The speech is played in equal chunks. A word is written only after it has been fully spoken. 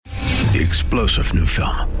The explosive new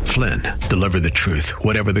film, Flynn, deliver the truth,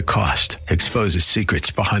 whatever the cost, exposes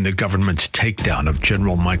secrets behind the government's takedown of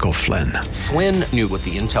General Michael Flynn. Flynn knew what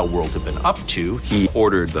the intel world had been up to. He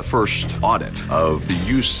ordered the first audit of the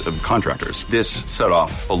use of contractors. This set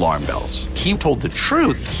off alarm bells. He told the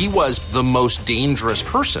truth. He was the most dangerous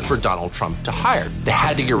person for Donald Trump to hire. They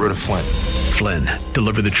had to get rid of Flynn. Flynn,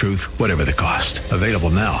 deliver the truth, whatever the cost. Available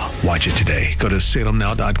now. Watch it today. Go to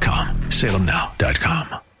salemnow.com.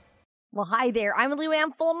 salemnow.com. Well, hi there. I'm Lou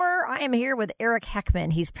Ann Fulmer. I am here with Eric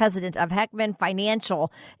Heckman. He's president of Heckman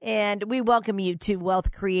Financial, and we welcome you to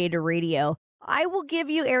Wealth Creator Radio. I will give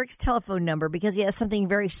you Eric's telephone number because he has something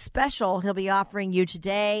very special he'll be offering you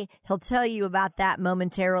today. He'll tell you about that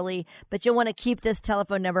momentarily, but you'll want to keep this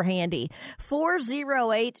telephone number handy.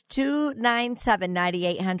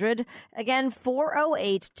 408-297-9800. Again,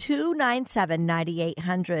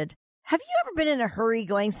 408-297-9800. Have you ever been in a hurry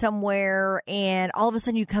going somewhere and all of a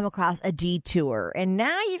sudden you come across a detour and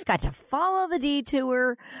now you've got to follow the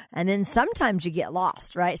detour and then sometimes you get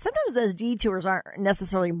lost, right? Sometimes those detours aren't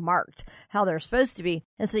necessarily marked how they're supposed to be.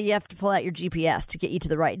 And so you have to pull out your GPS to get you to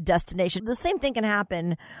the right destination. The same thing can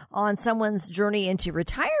happen on someone's journey into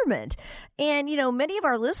retirement. And, you know, many of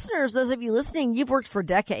our listeners, those of you listening, you've worked for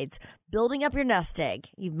decades building up your nest egg.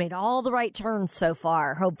 You've made all the right turns so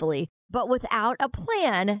far, hopefully. But without a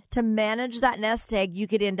plan to manage that nest egg, you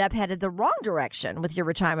could end up headed the wrong direction with your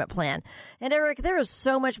retirement plan. And Eric, there is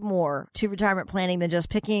so much more to retirement planning than just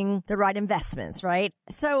picking the right investments, right?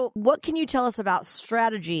 So what can you tell us about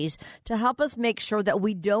strategies to help us make sure that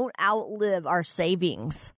we don't outlive our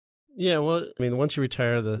savings? Yeah, well, I mean, once you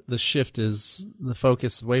retire, the shift is the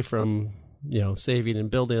focus away from, saving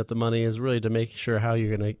and building up the money is really to make sure how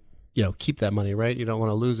you're going to, keep that money, right? You don't want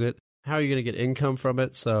to lose it. How are you going to get income from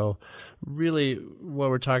it? So really what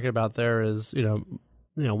we're talking about there is,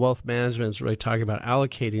 wealth management is really talking about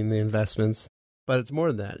allocating the investments, but it's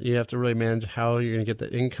more than that. You have to really manage how you're going to get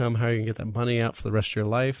the income, how you're going to get that money out for the rest of your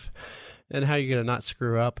life, and how you're going to not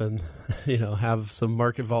screw up and, have some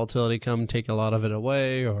market volatility come take a lot of it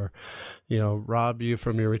away or, rob you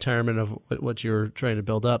from your retirement of what you're trying to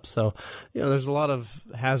build up. So, there's a lot of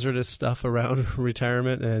hazardous stuff around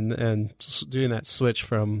retirement and doing that switch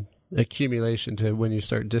from accumulation to when you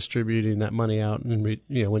start distributing that money out and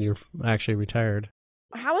when you're actually retired.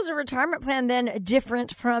 How is a retirement plan then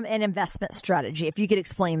different from an investment strategy, if you could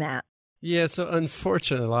explain that? Yeah, so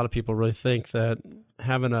unfortunately, a lot of people really think that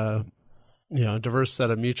having a diverse set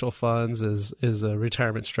of mutual funds is a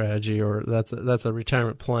retirement strategy, or that's a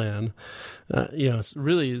retirement plan.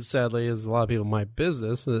 Really sadly, is a lot of people in my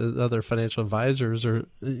business, other financial advisors, or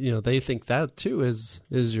they think that too is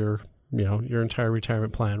your your entire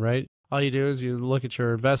retirement plan, right? All you do is you look at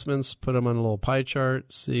your investments, put them on a little pie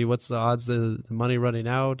chart, see what's the odds of the money running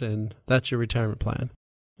out, and that's your retirement plan.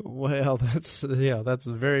 Well, that's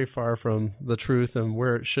very far from the truth and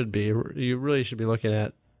where it should be. You really should be looking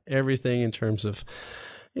at everything in terms of,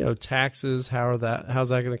 taxes. How's that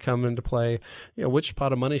going to come into play? Which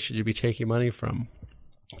pot of money should you be taking money from?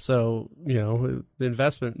 So, the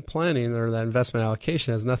investment planning or that investment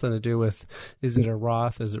allocation has nothing to do with, is it a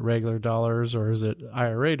Roth, is it regular dollars, or is it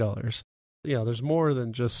IRA dollars? There's more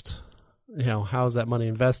than just, how's that money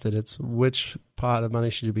invested? It's which pot of money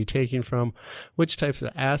should you be taking from, which types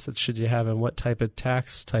of assets should you have, and what type of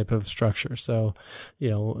tax type of structure. So,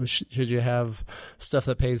 should you have stuff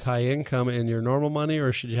that pays high income in your normal money,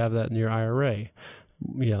 or should you have that in your IRA?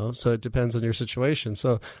 So it depends on your situation.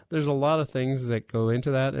 So there's a lot of things that go into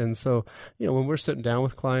that. And so, when we're sitting down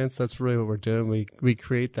with clients, that's really what we're doing. We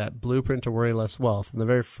create that blueprint to worry less wealth. And the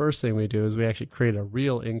very first thing we do is we actually create a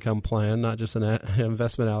real income plan, not just an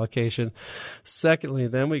investment allocation. Secondly,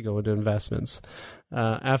 then we go into investments.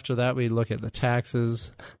 After that, we look at the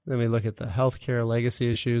taxes. Then we look at the healthcare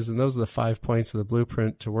legacy issues. And those are the 5 points of the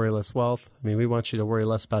blueprint to worry less wealth. I mean, we want you to worry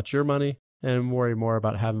less about your money and worry more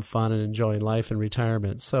about having fun and enjoying life and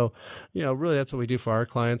retirement. So, really that's what we do for our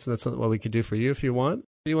clients, and that's what we could do for you if you want.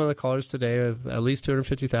 Be one of the callers today of at least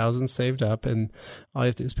 $250,000 saved up, and all you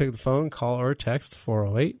have to do is pick up the phone, call or text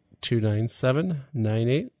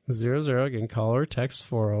 408-297-9800. Again, call or text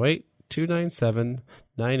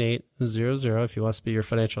 408-297-9800. If you want us to be your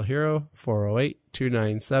financial hero,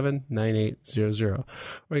 408-297-9800.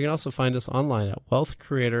 Or you can also find us online at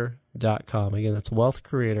wealthcreator.com. Again, that's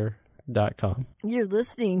wealthcreator.com. You're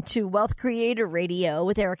listening to Wealth Creator Radio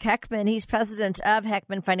with Eric Heckman. He's president of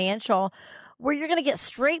Heckman Financial. where you're going to get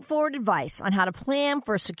straightforward advice on how to plan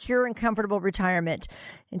for a secure and comfortable retirement.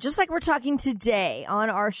 And just like we're talking today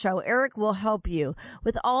on our show, Eric will help you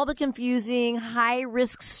with all the confusing,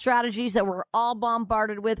 high-risk strategies that we're all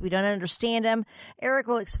bombarded with. We don't understand them. Eric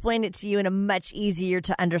will explain it to you in a much easier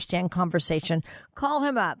to understand conversation. Call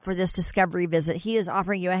him up for this discovery visit. He is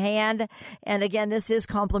offering you a hand. And again, this is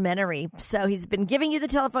complimentary. So he's been giving you the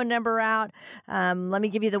telephone number out. Let me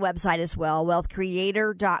give you the website as well,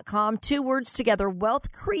 wealthcreator.com. 2 words together,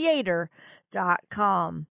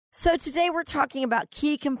 wealthcreator.com. So today we're talking about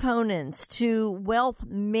key components to wealth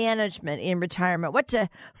management in retirement, what to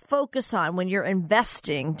focus on when you're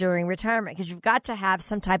investing during retirement, because you've got to have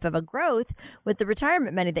some type of a growth with the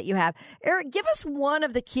retirement money that you have. Eric, give us one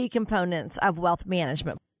of the key components of wealth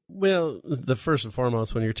management. Well, the first and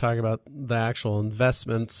foremost, when you're talking about the actual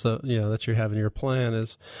investments, that you have in your plan,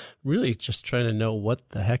 is really just trying to know what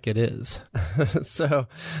the heck it is. So,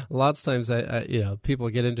 lots of times, people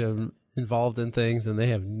get involved in things and they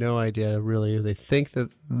have no idea really. They think that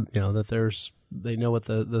they know what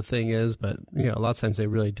the thing is, but a lot of times they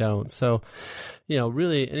really don't. So,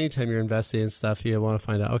 really, anytime you're investing in stuff, you want to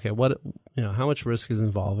find out, okay, how much risk is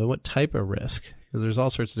involved and what type of risk. Because there's all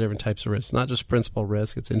sorts of different types of risk, not just principal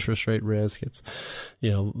risk. It's interest rate risk. It's,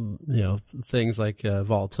 things like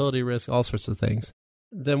volatility risk, all sorts of things.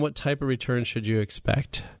 Then what type of return should you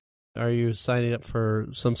expect? Are you signing up for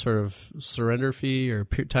some sort of surrender fee or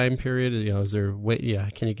time period? Is there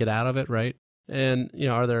can you get out of it, right? And,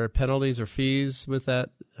 are there penalties or fees with that,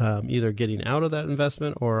 either getting out of that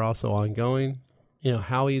investment or also ongoing?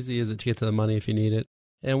 How easy is it to get to the money if you need it?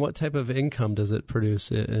 And what type of income does it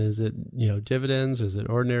produce? Is it, dividends? Is it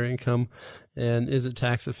ordinary income? And is it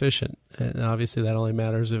tax efficient? And obviously that only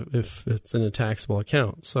matters if it's in a taxable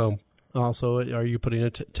account. So also, are you putting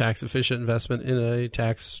a tax efficient investment in a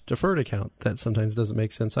tax deferred account? That sometimes doesn't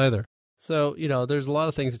make sense either. So, there's a lot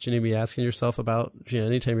of things that you need to be asking yourself about,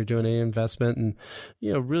 anytime you're doing any investment, and,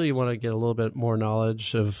 really you want to get a little bit more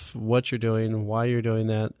knowledge of what you're doing and why you're doing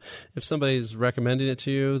that. If somebody's recommending it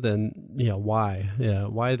to you, then, why?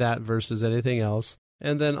 Why that versus anything else?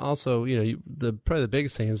 And then also, probably the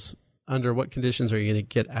biggest thing is, under what conditions are you going to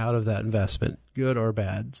get out of that investment, good or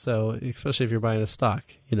bad? So, especially if you're buying a stock,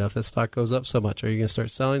 if that stock goes up so much, are you going to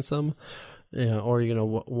start selling some? Or are you going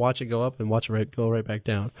to watch it go up and watch it go right back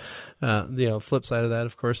down? Flip side of that,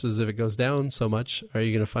 of course, is if it goes down so much, are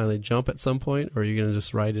you going to finally jump at some point, or are you going to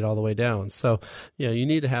just ride it all the way down? So, you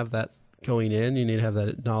need to have that going in. You need to have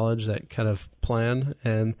that knowledge, that kind of plan,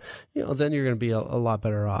 and then you're going to be a lot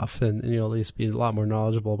better off, and you'll at least be a lot more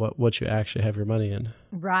knowledgeable about what you actually have your money in.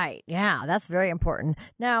 Right. Yeah, that's very important.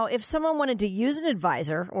 Now, if someone wanted to use an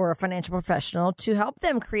advisor or a financial professional to help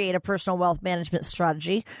them create a personal wealth management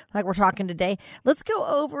strategy, like we're talking today, let's go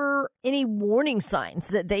over any warning signs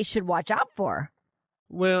that they should watch out for.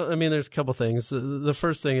 Well, there's a couple things. The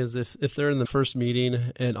first thing is if they're in the first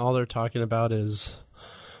meeting and all they're talking about is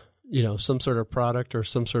some sort of product or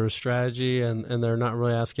some sort of strategy, and they're not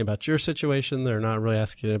really asking about your situation. They're not really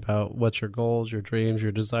asking about what your goals, your dreams,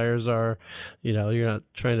 your desires are. You're not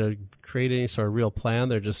trying to create any sort of real plan.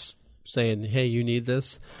 They're just saying, hey, you need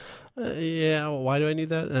this. Why do I need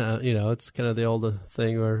that? It's kind of the old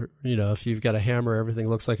thing where, if you've got a hammer, everything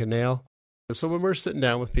looks like a nail. So when we're sitting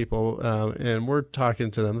down with people and we're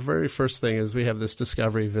talking to them, the very first thing is we have this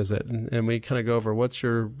discovery visit, and we kind of go over what's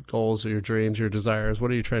your goals or your dreams, your desires,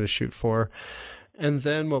 what are you trying to shoot for? And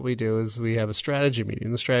then what we do is we have a strategy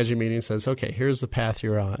meeting. The strategy meeting says, okay, here's the path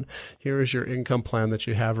you're on. Here is your income plan that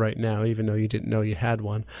you have right now, even though you didn't know you had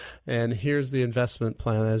one. And here's the investment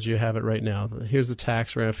plan as you have it right now. Here's the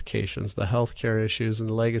tax ramifications, the healthcare issues, and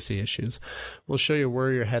the legacy issues. We'll show you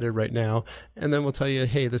where you're headed right now. And then we'll tell you,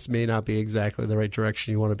 hey, this may not be exactly the right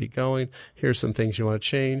direction you want to be going. Here's some things you want to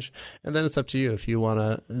change. And then it's up to you if you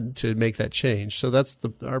want to make that change. So that's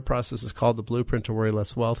our process is called the Blueprint to Worry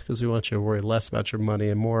Less Wealth, because we want you to worry less about your money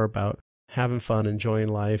and more about having fun, enjoying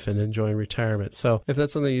life, and enjoying retirement. So if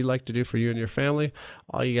that's something you'd like to do for you and your family,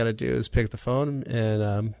 all you got to do is pick the phone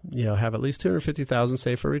and have at least $250,000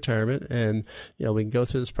 saved for retirement, and we can go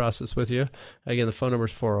through this process with you. Again, the phone number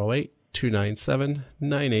is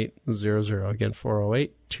 408-297-9800. Again,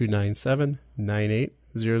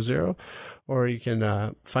 408-297-9800. Or you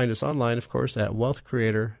can find us online, of course, at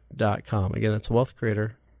wealthcreator.com. Again, that's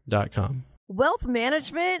wealthcreator.com. Wealth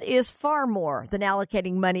management is far more than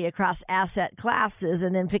allocating money across asset classes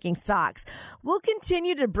and then picking stocks. We'll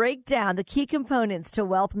continue to break down the key components to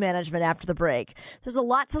wealth management after the break. There's a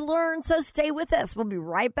lot to learn, so stay with us. We'll be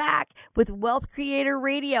right back with Wealth Creator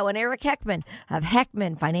Radio and Eric Heckman of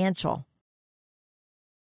Heckman Financial.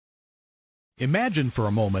 Imagine for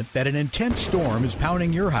a moment that an intense storm is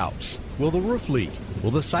pounding your house. Will the roof leak?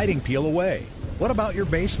 Will the siding peel away? What about your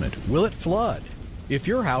basement? Will it flood? If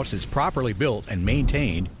your house is properly built and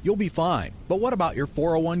maintained, you'll be fine. But what about your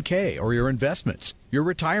 401k or your investments, your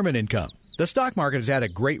retirement income? The stock market has had a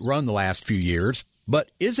great run the last few years, but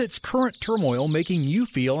is its current turmoil making you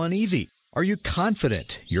feel uneasy? Are you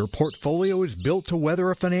confident your portfolio is built to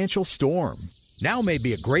weather a financial storm? Now may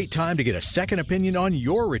be a great time to get a second opinion on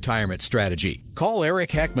your retirement strategy. Call Eric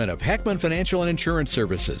Heckman of Heckman Financial and Insurance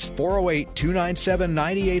Services,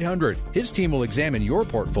 408-297-9800. His team will examine your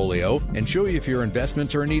portfolio and show you if your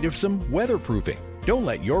investments are in need of some weatherproofing. Don't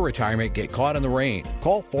let your retirement get caught in the rain.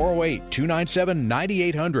 Call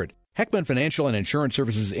 408-297-9800. Heckman Financial and Insurance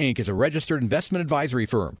Services, Inc. is a registered investment advisory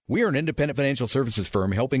firm. We are an independent financial services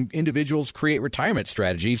firm helping individuals create retirement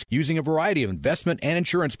strategies using a variety of investment and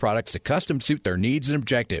insurance products to custom suit their needs and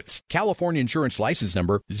objectives. California Insurance License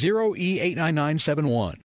Number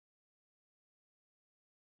 0E89971.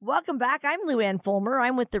 Welcome back. I'm Lou Ann Fulmer.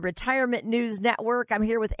 I'm with the Retirement News Network. I'm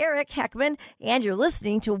here with Eric Heckman, and you're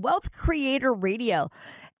listening to Wealth Creator Radio.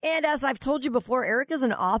 And as I've told you before, Eric is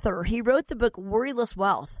an author. He wrote the book Worryless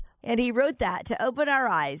Wealth. And he wrote that to open our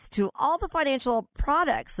eyes to all the financial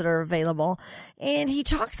products that are available. And he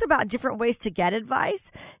talks about different ways to get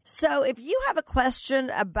advice. So if you have a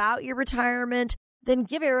question about your retirement, then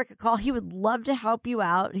give Eric a call. He would love to help you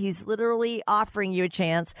out. He's literally offering you a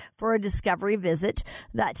chance for a discovery visit.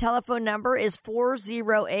 That telephone number is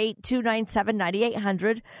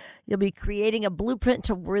 408-297-9800. You'll be creating a blueprint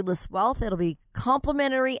to Worryless Wealth. It'll be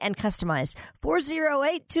complimentary and customized.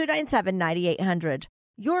 408-297-9800.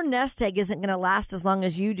 Your nest egg isn't going to last as long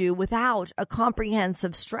as you do without a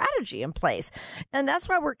comprehensive strategy in place. And that's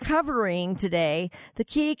why we're covering today the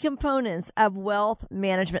key components of wealth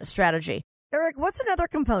management strategy. Eric, what's another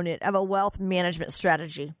component of a wealth management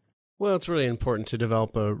strategy? Well, it's really important to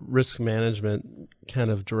develop a risk management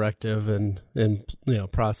kind of directive and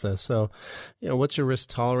process. So, what's your risk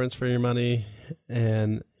tolerance for your money?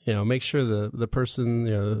 And make sure the person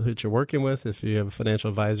that you're working with, if you have a financial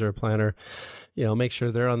advisor or planner, make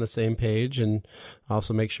sure they're on the same page, and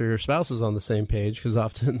also make sure your spouse is on the same page, because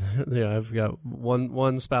often, I've got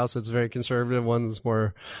one spouse that's very conservative, one's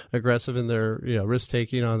more aggressive in their, risk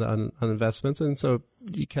taking on investments. And so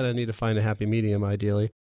you kind of need to find a happy medium, ideally.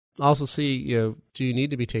 Also see, do you need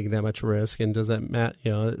to be taking that much risk, and does that matter?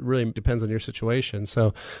 It really depends on your situation.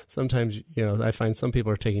 So sometimes, I find some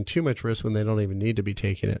people are taking too much risk when they don't even need to be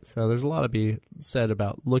taking it. So there's a lot to be said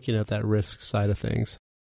about looking at that risk side of things.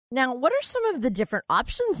 Now, what are some of the different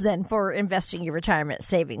options then for investing your retirement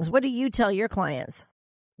savings? What do you tell your clients?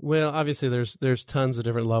 Well, obviously there's tons of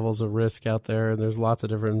different levels of risk out there, and there's lots of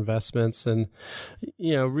different investments. And,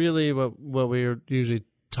 really what we're usually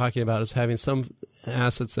talking about is having some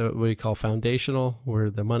assets that we call foundational, where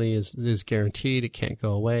the money is guaranteed, it can't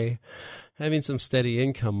go away. Having some steady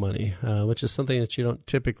income money, which is something that you don't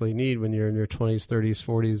typically need when you're in your 20s, 30s,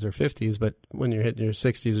 40s, or 50s, but when you're hitting your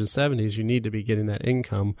 60s or 70s, you need to be getting that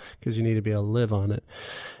income because you need to be able to live on it.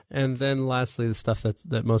 And then lastly, the stuff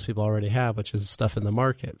that most people already have, which is stuff in the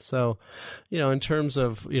market. So, in terms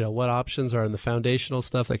of, what options are in the foundational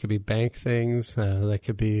stuff, that could be bank things, that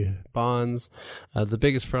could be bonds. The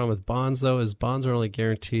biggest problem with bonds, though, is bonds are only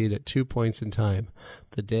guaranteed at 2 points in time: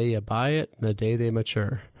 the day you buy it and the day they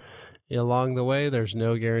mature. Along the way, there's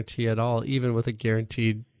no guarantee at all, even with a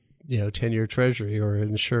guaranteed 10-year treasury or an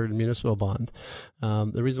insured municipal bond.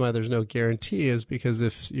 The reason why there's no guarantee is because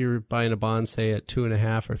if you're buying a bond, say at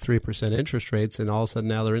 2.5% or 3% interest rates, and all of a sudden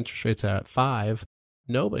now their interest rates are at 5%,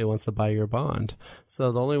 nobody wants to buy your bond.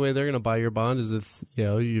 So the only way they're going to buy your bond is if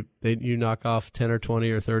you knock off 10 or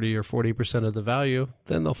 20 or 30 or 40% of the value,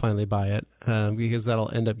 then they'll finally buy it, because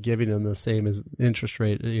that'll end up giving them the same as interest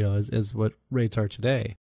rate, as what rates are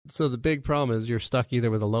today. So the big problem is you're stuck either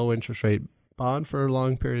with a low interest rate bond for a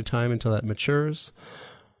long period of time until that matures,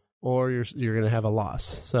 or you're going to have a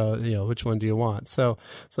loss. So, which one do you want? So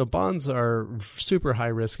bonds are super high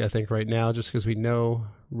risk, I think, right now, just because we know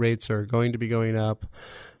rates are going to be going up.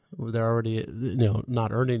 They're already,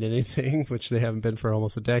 not earning anything, which they haven't been for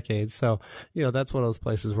almost a decade. So, that's one of those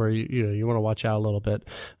places where you want to watch out a little bit.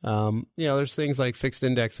 There's things like fixed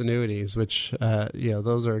index annuities, which,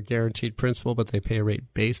 those are guaranteed principal, but they pay a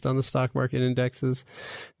rate based on the stock market indexes.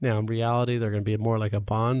 Now, in reality, they're going to be more like a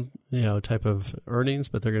bond, type of earnings,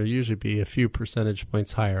 but they're going to usually be a few percentage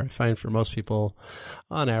points higher. I find for most people,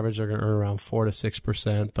 on average, they're going to earn around 4 to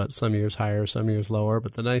 6%, but some years higher, some years lower.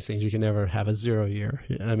 But the nice thing is you can never have a 0 year.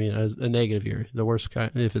 mean, a negative year. The worst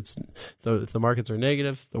kind, if the markets are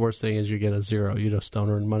negative, the worst thing is you get a zero. You just don't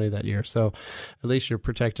earn money that year. So at least you're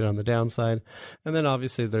protected on the downside. And then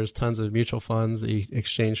obviously there's tons of mutual funds,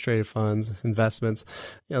 exchange traded funds, investments.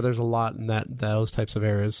 There's a lot in those types of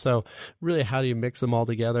areas. So really, how do you mix them all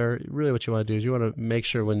together? Really what you want to do is you want to make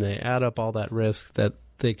sure when they add up all that risk that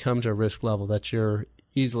they come to a risk level that you're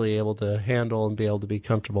easily able to handle and be able to be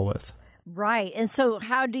comfortable with. Right. And so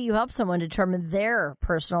how do you help someone determine their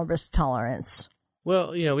personal risk tolerance?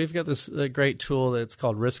 Well, we've got this great tool that's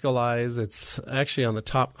called Riskalyze. It's actually on the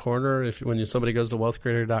top corner. When somebody goes to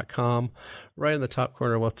wealthcreator.com, right in the top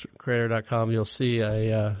corner of wealthcreator.com, you'll see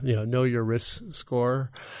a know your risk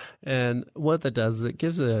score. And what that does is it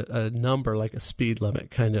gives a number, like a speed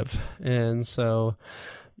limit kind of. And so,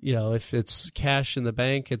 if it's cash in the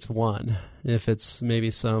bank, it's 1. If it's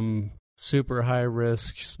maybe some super high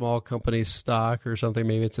risk small company stock or something,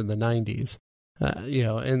 maybe it's in the 90s.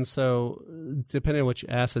 And so depending on which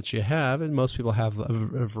assets you have, and most people have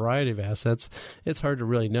a variety of assets, it's hard to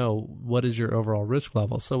really know what is your overall risk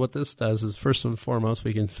level. So what this does is, first and foremost,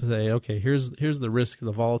 we can say, okay, here's the risk,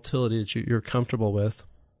 the volatility that you're comfortable with.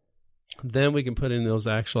 Then we can put in those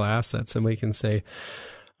actual assets, and we can say,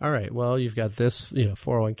 all right, well, you've got this,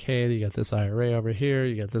 401k, you got this IRA over here,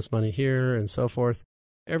 you got this money here, and so forth.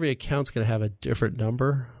 Every account's going to have a different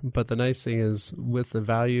number, but the nice thing is with the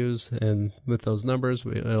values and with those numbers,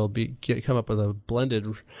 it'll come up with a blended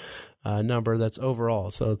number that's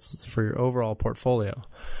overall. So it's for your overall portfolio.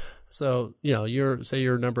 So,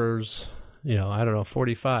 your number's,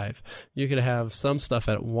 45. You could have some stuff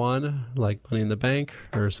at 1, like money in the bank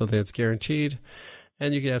or something that's guaranteed.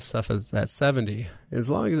 And you can have stuff at 70. As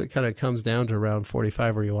long as it kind of comes down to around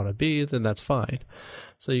 45 where you want to be, then that's fine.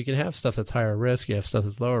 So you can have stuff that's higher risk, you have stuff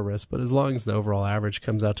that's lower risk, but as long as the overall average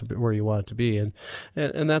comes out to where you want it to be. And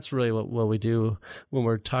that's really what we do when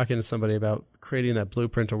we're talking to somebody about creating that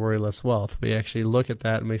blueprint to worry less wealth. We actually look at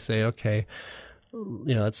that and we say, okay,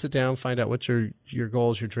 let's sit down, find out what your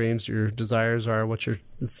goals, your dreams, your desires are, what you're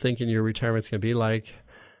thinking your retirement's going to be like.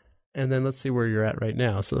 And then let's see where you're at right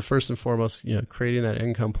now. So first and foremost, creating that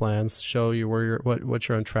income plans, show you where what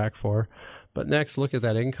you're on track for. But next, look at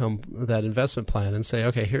that investment plan and say,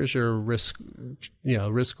 okay, here's your risk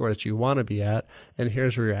score that you want to be at, and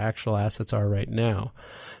here's where your actual assets are right now.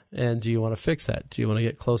 And do you want to fix that? Do you want to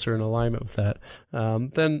get closer in alignment with that?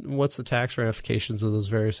 Then what's the tax ramifications of those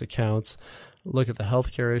various accounts? Look at the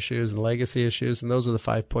healthcare issues and legacy issues, and those are the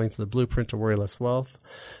 5 points of the blueprint to worry less wealth.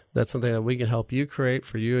 That's something that we can help you create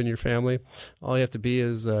for you and your family. All you have to be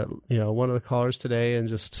is, one of the callers today, and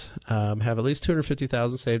just have at least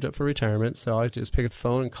 $250,000 saved up for retirement. So all you have to do is pick up the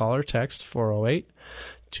phone and call or text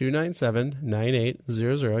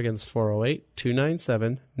 408-297-9800. Again, it's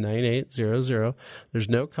 408-297-9800. There's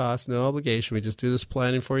no cost, no obligation. We just do this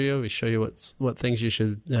planning for you. We show you what things you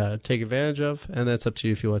should take advantage of, and that's up to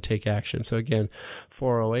you if you want to take action. So again,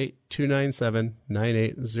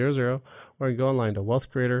 408-297-9800, or you can go online to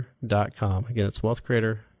wealthcreator.com. Again, it's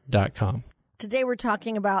wealthcreator.com. Today we're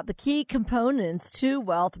talking about the key components to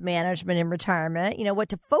wealth management in retirement, what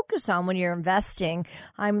to focus on when you're investing.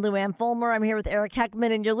 I'm Lou Ann Fulmer. I'm here with Eric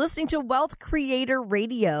Heckman, and you're listening to Wealth Creator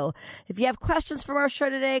Radio. If you have questions from our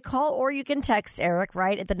show today, call or you can text Eric,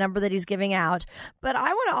 right, at the number that he's giving out. But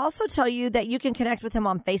I want to also tell you that you can connect with him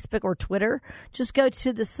on Facebook or Twitter. Just go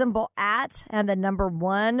to the symbol @ and the number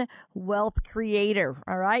 1 Wealth Creator.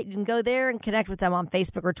 All right, you can go there and connect with them on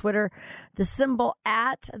Facebook or Twitter. The symbol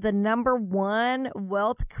 @ the number 1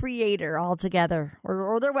 Wealth Creator all together,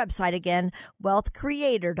 or their website again,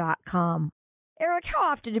 wealthcreator.com. Eric, how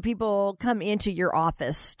often do people come into your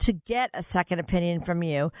office to get a second opinion from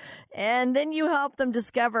you, and then you help them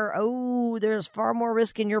discover, there's far more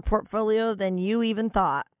risk in your portfolio than you even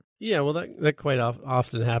thought? Yeah, well, that quite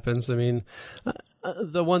often happens. I mean,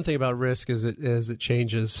 the one thing about risk is it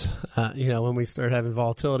changes. When we start having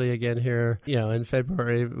volatility again here, in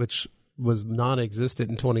February, which was non-existent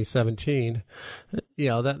in 2017,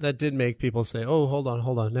 that did make people say, "Oh, hold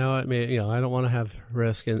on. Now I don't want to have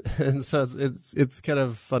risk," and so it's kind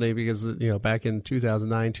of funny because back in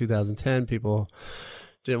 2009, 2010, people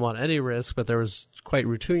didn't want any risk, but there was quite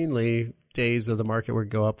routinely days of the market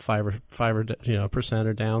would go up 5%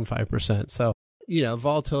 or down 5%. So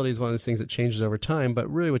volatility is one of those things that changes over time, but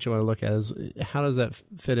really what you want to look at is how does that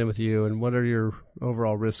fit in with you, and what are your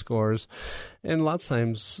overall risk scores, and lots of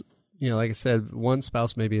times, like I said, one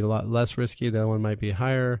spouse may be a lot less risky, the other one might be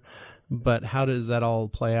higher, but how does that all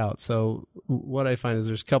play out? So what I find is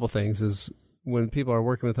there's a couple things. Is when people are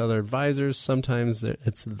working with other advisors, sometimes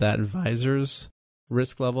it's that advisor's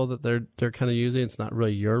risk level that they're kind of using. It's not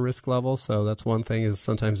really your risk level. So that's one thing, is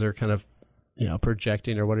sometimes they're kind of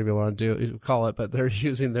projecting or whatever you want to call it, but they're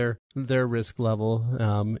using their risk level,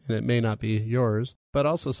 and it may not be yours. But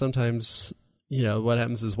also sometimes, what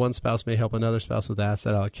happens is one spouse may help another spouse with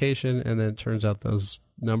asset allocation, and then it turns out those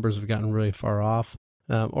numbers have gotten really far off,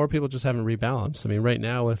 or people just haven't rebalanced. I mean, right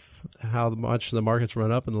now with how much the market's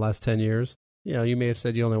run up in the last 10 years, you may have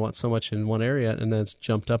said you only want so much in one area, and then it's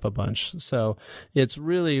jumped up a bunch. So it's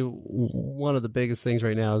really one of the biggest things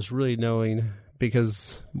right now is really knowing,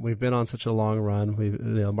 because we've been on such a long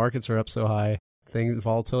run, markets are up so high,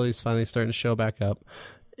 volatility is finally starting to show back up.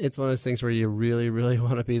 It's one of those things where you really, really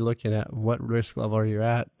want to be looking at what risk level are you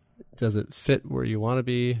at. Does it fit where you want to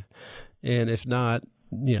be? And if not,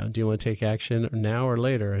 do you want to take action now or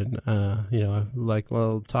later? And, like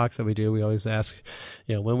little talks that we do, we always ask,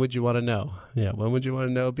 when would you want to know? When would you want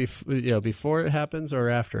to know before it happens or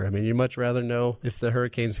after? I mean, you'd much rather know if the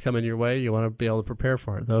hurricane's coming your way. You want to be able to prepare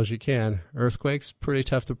for it. Those you can. Earthquakes, pretty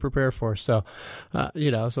tough to prepare for. So,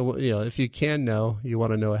 if you can know, you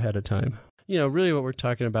want to know ahead of time. Really what we're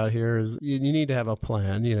talking about here is you need to have a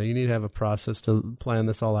plan. You need to have a process to plan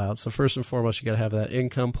this all out. So first and foremost, you got to have that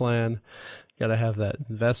income plan, got to have that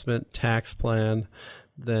investment tax plan,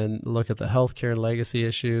 then look at the healthcare and legacy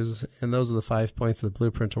issues. And those are the 5 points of the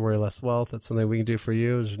blueprint to worry less wealth. That's something we can do for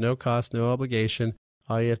you. There's no cost, no obligation.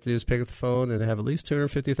 All you have to do is pick up the phone and have at least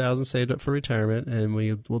 $250,000 saved up for retirement, and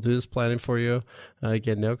we'll do this planning for you.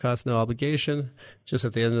 Again, no cost, no obligation. Just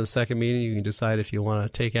at the end of the second meeting, you can decide if you want to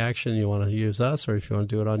take action, you want to use us, or if you want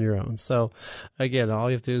to do it on your own. So, again, all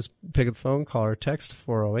you have to do is pick up the phone, call or text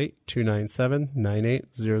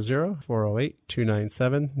 408-297-9800,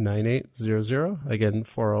 408-297-9800. Again,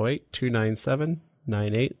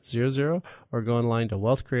 408-297-9800, or go online to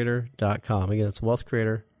wealthcreator.com. Again, it's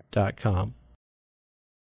wealthcreator.com.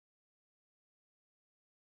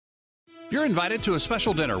 You're invited to a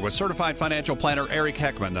special dinner with certified financial planner Eric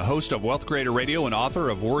Heckman, the host of Wealth Creator Radio and author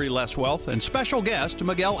of Worry Less Wealth, and special guest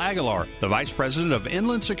Miguel Aguilar, the vice president of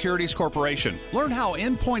Inland Securities Corporation. Learn how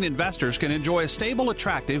Endpoint investors can enjoy a stable,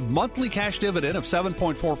 attractive monthly cash dividend of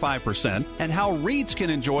 7.45%, and how REITs can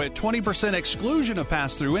enjoy a 20% exclusion of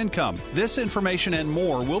pass-through income. This information and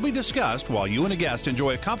more will be discussed while you and a guest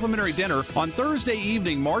enjoy a complimentary dinner on Thursday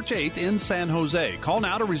evening, March 8th in San Jose. Call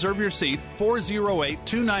now to reserve your seat,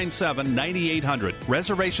 408-297-9800.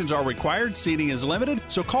 Reservations are required. Seating is limited.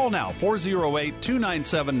 So call now,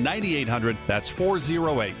 408-297-9800. That's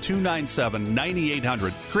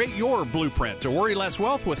 408-297-9800. Create your blueprint to worry less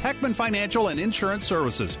wealth with Heckman Financial and Insurance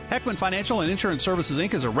Services. Heckman Financial and Insurance Services,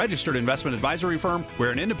 Inc. is a registered investment advisory firm.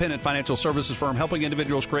 We're an independent financial services firm helping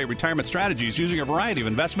individuals create retirement strategies using a variety of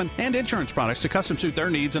investment and insurance products to custom suit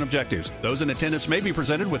their needs and objectives. Those in attendance may be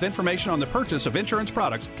presented with information on the purchase of insurance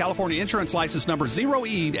products. California Insurance License Number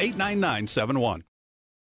 0E89971. Hi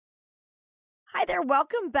there.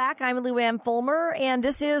 Welcome back. I'm Lou Ann Fulmer, and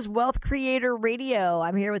this is Wealth Creator Radio.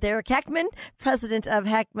 I'm here with Eric Heckman, president of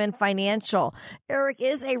Heckman Financial. Eric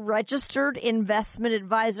is a registered investment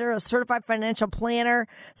advisor, a certified financial planner.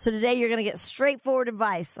 So today you're going to get straightforward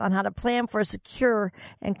advice on how to plan for a secure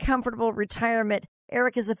and comfortable retirement.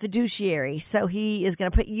 Eric is a fiduciary, so he is going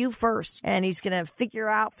to put you first, and he's going to figure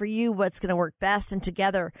out for you what's going to work best, and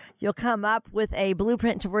together you'll come up with a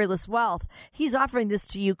blueprint to worry less wealth. He's offering this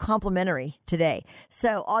to you complimentary today.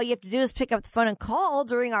 So all you have to do is pick up the phone and call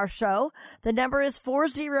during our show. The number is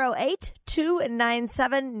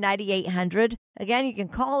 408-297-9800. Again, you can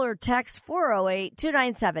call or text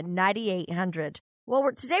 408-297-9800. Well,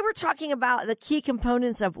 today we're talking about the key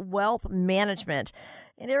components of wealth management.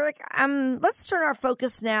 And Eric, let's turn our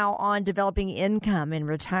focus now on developing income in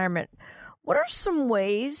retirement. What are some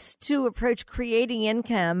ways to approach creating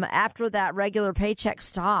income after that regular paycheck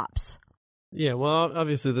stops? Yeah, well,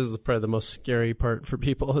 obviously this is probably the most scary part for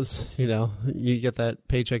people is, you get that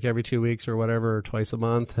paycheck every 2 weeks or whatever, or twice a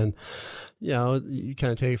month, and, you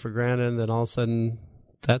kind of take it for granted, and then all of a sudden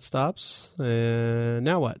that stops, and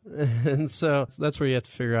now what? And so that's where you have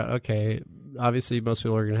to figure out, okay, obviously most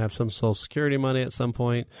people are going to have some Social Security money at some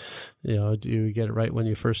point. Do you get it right when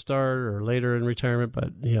you first start or later in retirement? But,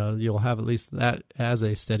 you'll have at least that as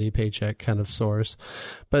a steady paycheck kind of source.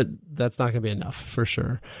 But that's not going to be enough for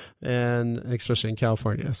sure. And especially in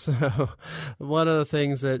California. So one of the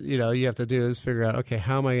things that, you have to do is figure out, okay,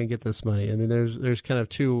 how am I going to get this money? I mean, there's kind of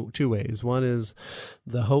two ways. One is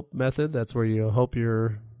the hope method. That's where you hope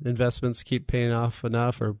your investments keep paying off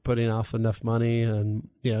enough or putting off enough money. And,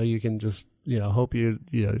 you can just, hope you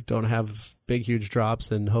don't have big, huge drops,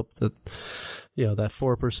 and hope that, that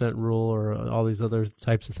 4% rule or all these other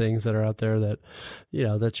types of things that are out there that,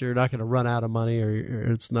 that you're not going to run out of money,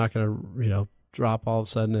 or it's not going to, drop all of a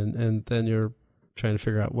sudden. And then you're trying to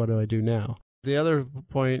figure out, what do I do now? The other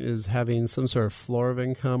point is having some sort of floor of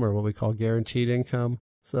income, or what we call guaranteed income.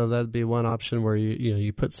 So that'd be one option where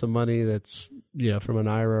you put some money that's from an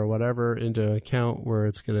IRA or whatever into an account where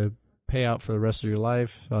it's going to pay out for the rest of your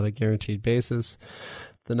life on a guaranteed basis.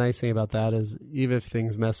 The nice thing about that is even if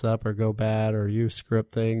things mess up or go bad or you screw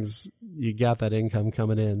up things, you got that income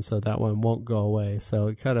coming in, so that one won't go away. So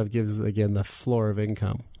it kind of gives, again, the floor of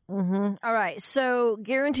income. Mm-hmm. All right. So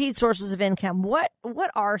guaranteed sources of income. What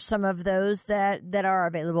are some of those that are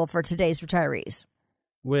available for today's retirees?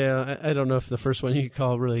 Well, I don't know if the first one you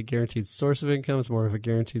call really a guaranteed source of income. It's more of a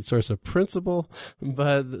guaranteed source of principal,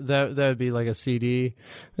 but that would be like a CD.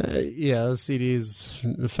 A CD is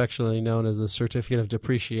affectionately known as a certificate of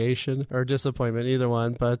depreciation or disappointment, either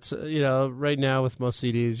one. But, right now with most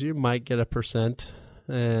CDs, you might get 1%.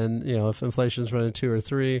 And, if inflation's running 2 or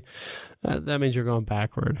 3, that means you're going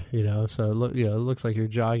backward, So, it looks like you're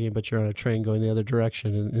jogging, but you're on a train going the other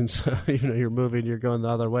direction. And so, you're moving, you're going the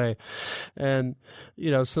other way. And,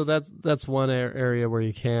 so that's one area where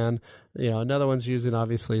you can. Another one's using,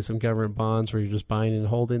 obviously, some government bonds where you're just buying and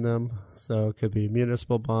holding them. So it could be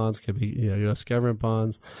municipal bonds, could be, U.S. government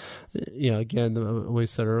bonds. Again, we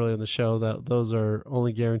said earlier in the show that those are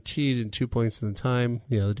only guaranteed in 2 points in time,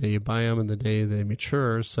 the day you buy them and the day they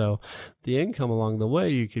mature. So the income along the way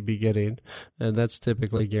you could be getting, and that's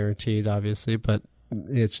typically guaranteed, obviously, but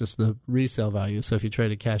it's just the resale value. So if you try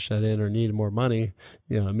to cash that in or need more money,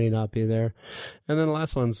 it may not be there. And then the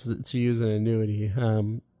last one's to use an annuity.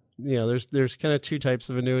 There's kind of two types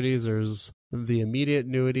of annuities. There's the immediate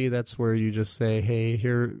annuity. That's where you just say, hey,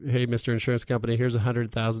 Mr. Insurance Company, here's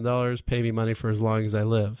 $100,000. Pay me money for as long as I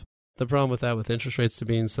live. The problem with that, with interest rates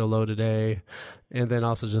being so low today, and then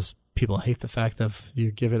also just people hate the fact that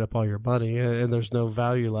you're giving up all your money and there's no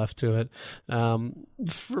value left to it.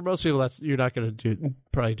 For most people, you're not going to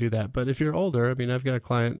probably do that. But if you're older, I've got a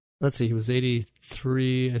client. Let's see, he was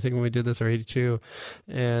 83, I think, when we did this, or 82,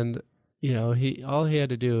 and all he had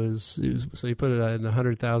to do so he put it in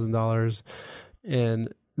 $100,000,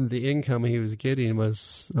 and the income he was getting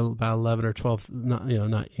was about 11 or 12,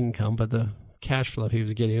 not income, but the cash flow he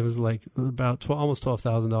was getting. It was like about almost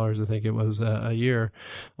 $12,000, I think it was, a year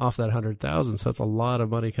off that $100,000. So that's a lot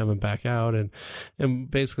of money coming back out.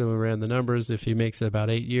 And basically, when we ran the numbers, if he makes it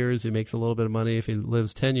about 8 years, he makes a little bit of money. If he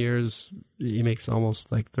lives 10 years, he makes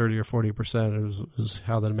almost like 30 or 40%. It was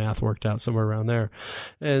how the math worked out, somewhere around there.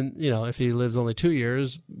 And, if he lives only 2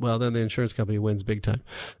 years, well, then the insurance company wins big time.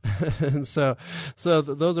 And so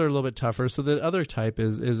those are a little bit tougher. So the other type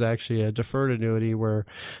is actually a deferred annuity, where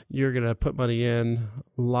you're going to put money in.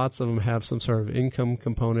 Lots of them have some sort of income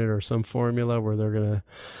component or some formula where they're going to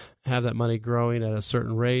have that money growing at a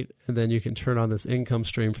certain rate, and then you can turn on this income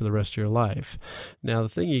stream for the rest of your life. Now, the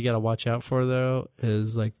thing you got to watch out for, though,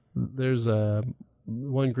 is like there's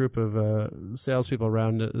one group of salespeople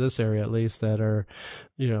around this area, at least, that are,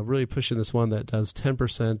 really pushing this one that does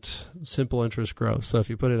 10% simple interest growth. So if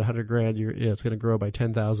you put in $100,000, it's going to grow by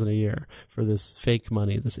 $10,000 a year for this fake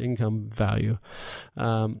money, this income value.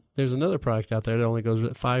 There's another product out there that only goes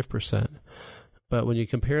at 5%. But when you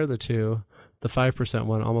compare the two, the 5%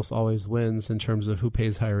 one almost always wins in terms of who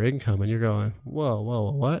pays higher income. And you're going,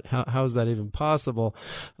 whoa, what? How is that even possible?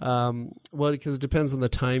 Well, because it depends on the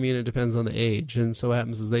timing and it depends on the age. And so what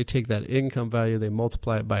happens is they take that income value, they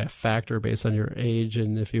multiply it by a factor based on your age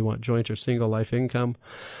and if you want joint or single life income.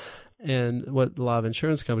 And what a lot of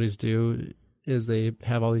insurance companies do is they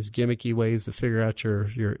have all these gimmicky ways to figure out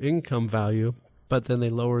your income value, but then they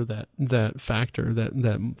lower that factor,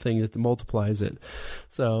 that thing that multiplies it.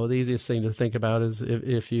 So the easiest thing to think about is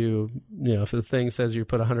if the thing says you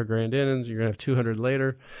put $100,000 in and you're going to have 200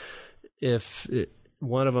 later, if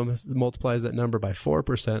one of them multiplies that number by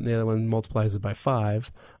 4% and the other one multiplies it by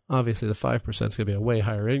 5, obviously the 5% is going to be a way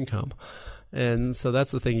higher income. And so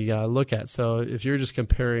that's the thing you got to look at. So if you're just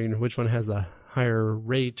comparing which one has the higher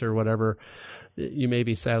rate or whatever, you may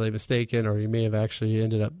be sadly mistaken, or you may have actually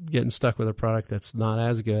ended up getting stuck with a product that's not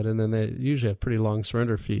as good. And then they usually have pretty long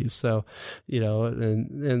surrender fees. So,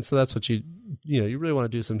 and so that's what you really want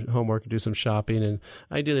to do some homework and do some shopping, and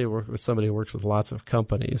ideally work with somebody who works with lots of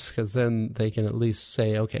companies, because then they can at least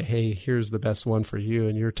say, okay, hey, here's the best one for you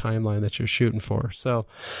and your timeline that you're shooting for. So,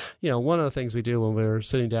 one of the things we do when we're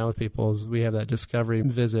sitting down with people is we have that discovery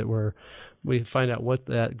visit where we find out what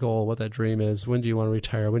that goal, what that dream is. When do you want to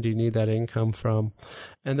retire? When do you need that income from?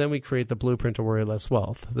 And then we create the blueprint to worry less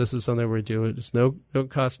wealth. This is something we do. It's no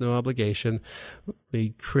cost, no obligation.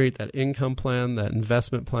 We create that income plan, that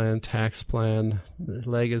investment plan, tax plan,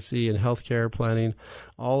 legacy, and healthcare planning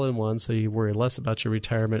all in one, so you worry less about your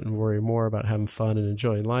retirement and worry more about having fun and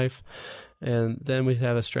enjoying life. And then we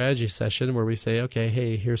have a strategy session where we say, okay,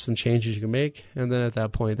 hey, here's some changes you can make. And then at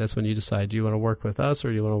that point, that's when you decide, do you want to work with us or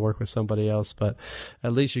do you want to work with somebody else? But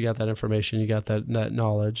at least you got that information, you got that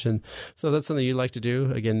knowledge. And so that's something you'd like to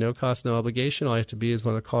do. Again, no cost, no obligation. All you have to be is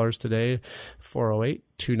one of the callers today,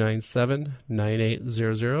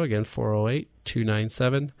 408-297-9800. Again,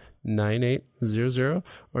 408-297-9800.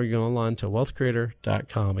 Or you go online to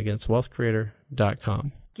wealthcreator.com. Again, it's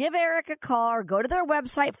wealthcreator.com. Give Eric a call or go to their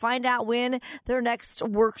website, find out when their next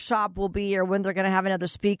workshop will be or when they're going to have another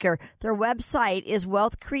speaker. Their website is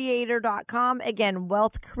wealthcreator.com. Again,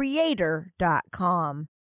 wealthcreator.com.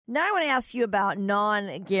 Now I want to ask you about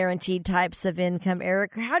non-guaranteed types of income,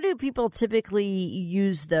 Eric. How do people typically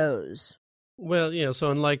use those? Well,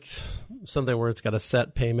 so unlike something where it's got a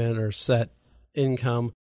set payment or set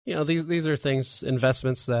income, these are things,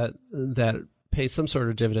 investments that pay some sort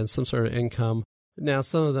of dividend, some sort of income. Now,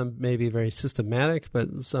 some of them may be very systematic,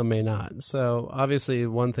 but some may not. So obviously,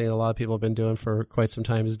 one thing a lot of people have been doing for quite some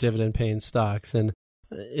time is dividend-paying stocks. And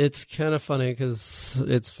it's kind of funny because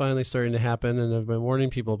it's finally starting to happen, and I've been warning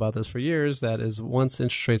people about this for years, that is once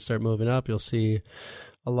interest rates start moving up, you'll see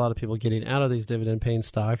a lot of people getting out of these dividend-paying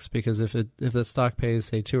stocks because if the stock pays,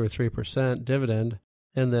 say, 2 or 3% dividend,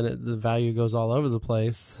 and then the value goes all over the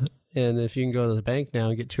place, and if you can go to the bank now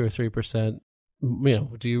and get 2 or 3%,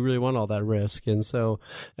 do you really want all that risk? And so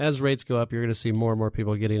as rates go up, you're going to see more and more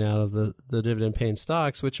people getting out of the dividend-paying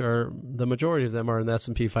stocks, which are, the majority of them are in the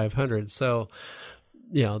S&P 500. So,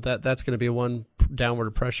 that's going to be one downward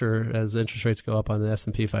pressure as interest rates go up on the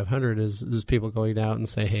S&P 500 is people going out and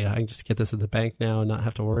say, hey, I can just get this at the bank now and not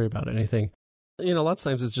have to worry about anything. Lots of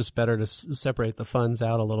times it's just better to separate the funds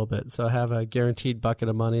out a little bit. So have a guaranteed bucket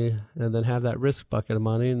of money and then have that risk bucket of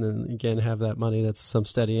money, and then again have that money that's some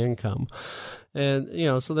steady income. And,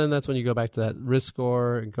 so then that's when you go back to that risk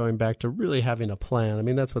score and going back to really having a plan. I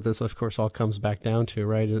mean, that's what this, of course, all comes back down to,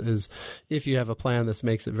 right? Is if you have a plan, this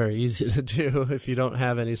makes it very easy to do. If you don't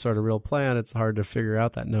have any sort of real plan, it's hard to figure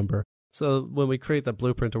out that number. So when we create the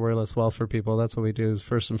blueprint to Worry Less Wealth for people, that's what we do is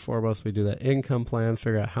first and foremost, we do that income plan,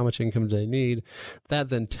 figure out how much income do they need. That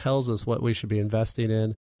then tells us what we should be investing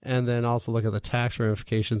in, and then also look at the tax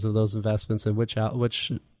ramifications of those investments and which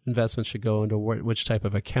investments should go into which type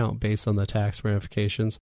of account based on the tax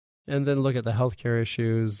ramifications. And then look at the healthcare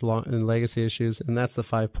issues and legacy issues, and that's the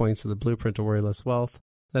 5 points of the blueprint to Worry Less Wealth.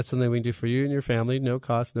 That's something we can do for you and your family, no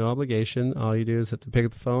cost, no obligation. All you do is have to pick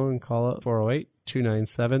up the phone and call up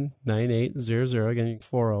 408-297-9800. Again,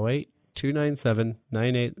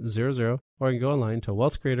 408-297-9800. Or you can go online to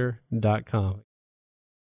wealthcreator.com.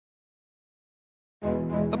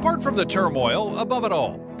 Apart from the turmoil, above it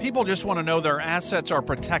all, people just want to know their assets are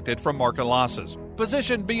protected from market losses,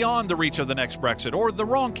 positioned beyond the reach of the next Brexit or the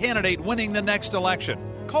wrong candidate winning the next election.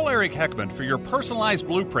 Call Eric Heckman for your personalized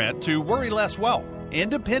blueprint to Worry Less Wealth.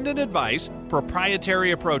 Independent advice,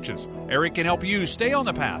 proprietary approaches. Eric can help you stay on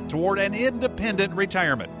the path toward an independent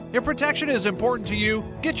retirement. If protection is important to you,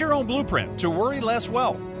 get your own blueprint to Worry Less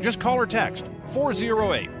Wealth. Just call or text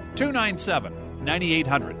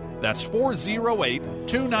 408-297-9800. That's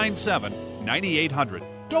 408-297-9800.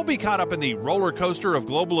 Don't be caught up in the roller coaster of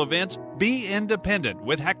global events. Be independent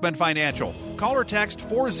with Heckman Financial. Call or text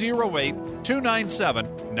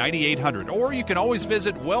 408-297-9800. Or you can always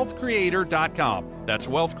visit wealthcreator.com. That's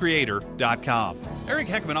wealthcreator.com. Eric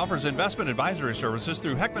Heckman offers investment advisory services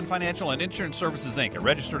through Heckman Financial and Insurance Services, Inc., a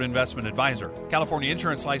registered investment advisor. California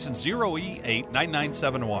Insurance License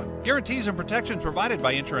 0E89971. Guarantees and protections provided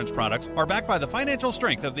by insurance products are backed by the financial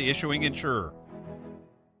strength of the issuing insurer.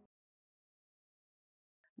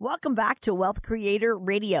 Welcome back to Wealth Creator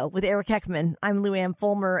Radio with Eric Heckman. I'm Lou Ann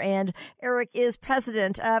Fulmer, and Eric is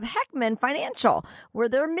president of Heckman Financial, where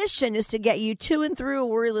their mission is to get you to and through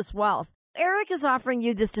worryless wealth. Eric is offering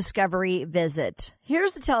you this discovery visit.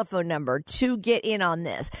 Here's the telephone number to get in on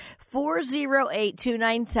this,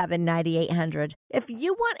 408-297-9800. If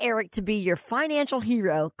you want Eric to be your financial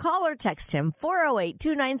hero, call or text him,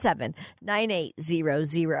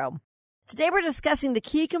 408-297-9800. Today we're discussing the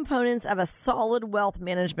key components of a solid wealth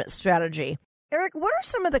management strategy. Eric, what are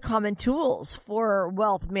some of the common tools for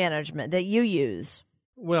wealth management that you use?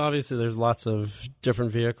 Well, obviously there's lots of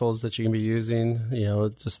different vehicles that you can be using.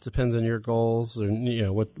 It just depends on your goals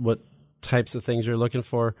and, what types of things you're looking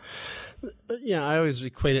for. I always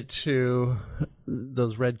equate it to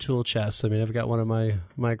those red tool chests. I mean, I've got one in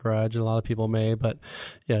my garage, and a lot of people may, but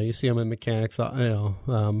you see them in mechanics,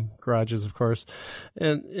 garages, of course,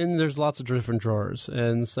 and there's lots of different drawers.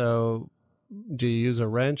 And so, do you use a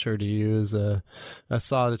wrench or do you use a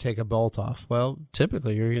saw to take a bolt off? Well,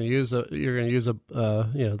 typically you're going to use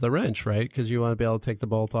the wrench, right? Because you want to be able to take the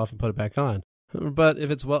bolt off and put it back on. But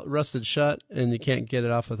if it's well rusted shut and you can't get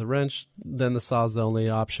it off with a wrench, then the saw is the only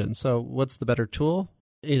option. So what's the better tool?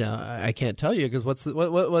 I can't tell you because what's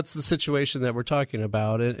the situation that we're talking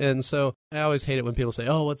about? And so I always hate it when people say,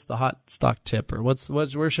 "Oh, what's the hot stock tip?" or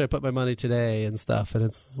where should I put my money today and stuff. And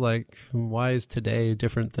it's like, why is today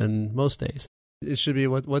different than most days? It should be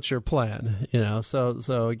what's your plan,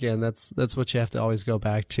 So again, that's what you have to always go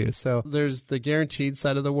back to. So there's the guaranteed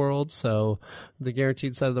side of the world. So the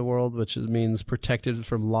guaranteed side of the world, which means protected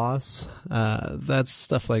from loss, that's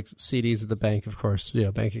stuff like CDs at the bank, of course,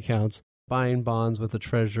 bank accounts. Buying bonds with the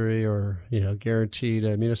Treasury or, guaranteed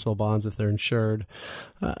municipal bonds if they're insured.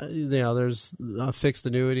 There's fixed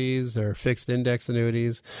annuities or fixed index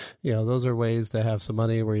annuities. Those are ways to have some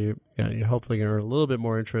money where you're hopefully going to earn a little bit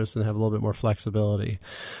more interest and have a little bit more flexibility.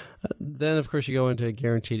 Then, of course, you go into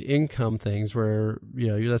guaranteed income things where,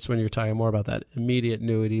 that's when you're talking more about that immediate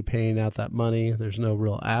annuity, paying out that money. There's no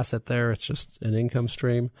real asset there. It's just an income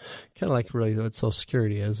stream. Kind of like really what Social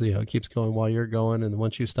Security is. It keeps going while you're going, and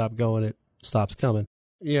once you stop going, it stops coming.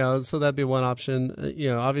 So that'd be one option.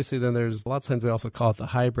 Obviously then there's lots of times we also call it the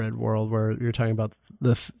hybrid world where you're talking about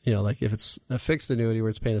like if it's a fixed annuity where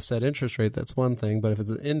it's paying a set interest rate, that's one thing. But if it's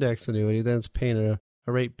an index annuity, then it's paying a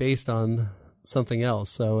rate based on something else.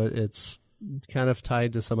 So it's kind of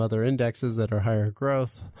tied to some other indexes that are higher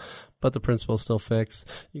growth, but the principal is still fixed.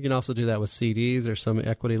 You can also do that with CDs or some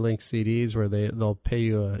equity-linked CDs where they'll pay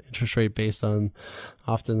you an interest rate based on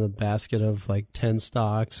often a basket of like 10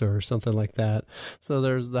 stocks or something like that. So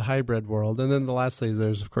there's the hybrid world. And then lastly,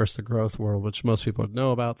 there's, of course, the growth world, which most people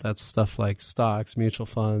know about. That's stuff like stocks, mutual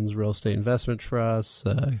funds, real estate investment trusts,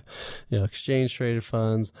 exchange-traded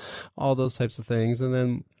funds, all those types of things. And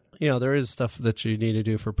then there is stuff that you need to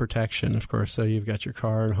do for protection, of course. So you've got your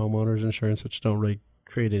car and homeowners insurance, which don't really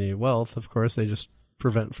create any wealth. Of course, they just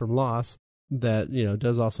prevent from loss. That,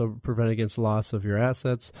 does also prevent against loss of your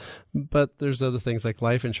assets. But there's other things like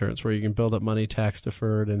life insurance where you can build up money tax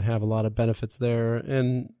deferred and have a lot of benefits there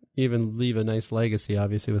and even leave a nice legacy,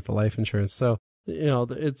 obviously, with the life insurance. So,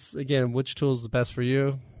 it's, again, which tool is the best for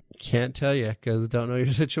you? Can't tell you because don't know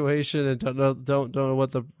your situation and don't know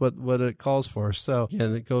what it calls for. So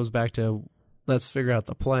again, it goes back to let's figure out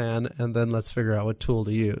the plan and then let's figure out what tool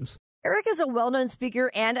to use. Eric is a well-known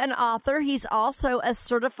speaker and an author. He's also a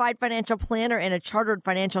certified financial planner and a chartered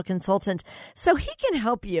financial consultant. So he can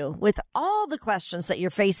help you with all the questions that you're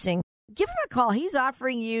facing. Give him a call. He's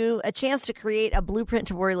offering you a chance to create a blueprint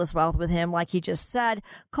to worryless wealth with him, like he just said.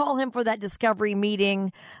 Call him for that discovery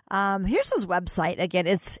meeting. Here's his website. Again,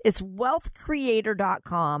 it's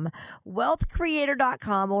wealthcreator.com,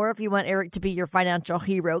 wealthcreator.com, or if you want Eric to be your financial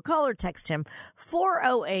hero, call or text him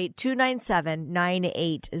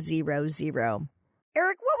 408-297-9800.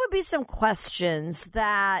 Eric, what would be some questions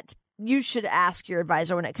that you should ask your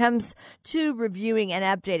advisor when it comes to reviewing and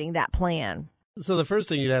updating that plan? So the first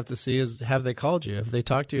thing you'd have to see is, have they called you? Have they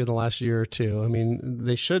talked to you in the last year or two? I mean,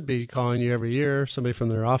 they should be calling you every year, somebody from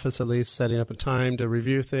their office at least, setting up a time to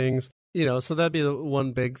review things. So that'd be the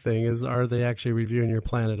one big thing is, are they actually reviewing your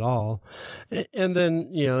plan at all? And then,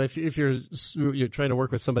 if you're trying to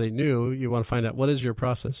work with somebody new, you want to find out what is your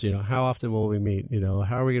process? How often will we meet?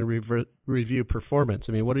 How are we going to review performance?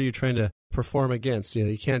 I mean, what are you trying to perform against?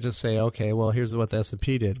 You can't just say, okay, well, here's what the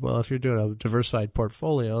S&P did. Well, if you're doing a diversified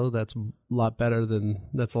portfolio, that's a lot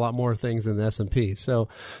more things than the S&P. So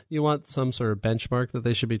you want some sort of benchmark that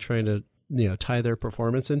they should be trying to, tie their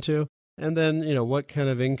performance into. And then, what kind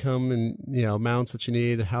of income and, amounts that you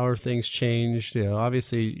need, how are things changed?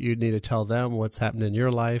 Obviously you need to tell them what's happened in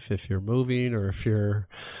your life if you're moving or if you're,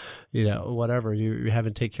 whatever, you're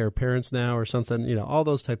having to take care of parents now or something, all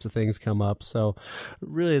those types of things come up. So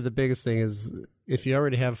really the biggest thing is, if you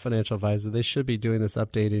already have a financial advisor, they should be doing this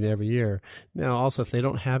updating every year. Now, also, if they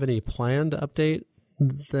don't have any plan to update,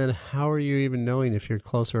 then how are you even knowing if you're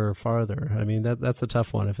closer or farther? I mean, that's a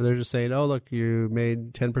tough one. If they're just saying, oh, look, you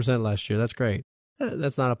made 10% last year, that's great.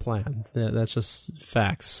 That's not a plan. That's just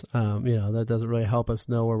facts. That doesn't really help us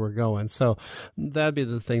know where we're going. So that'd be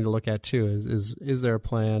the thing to look at too, is there a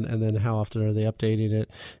plan? And then how often are they updating it?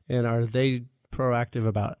 And are they proactive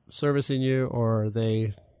about servicing you, or are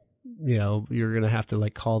they, you're going to have to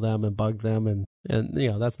call them and bug them and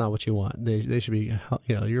that's not what you want. They should be,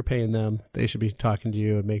 you're paying them. They should be talking to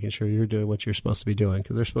you and making sure you're doing what you're supposed to be doing,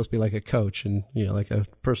 because they're supposed to be like a coach and, like a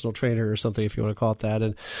personal trainer or something, if you want to call it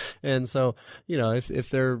that. And so, if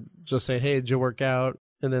they're just saying, hey, did you work out?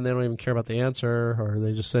 and then they don't even care about the answer, or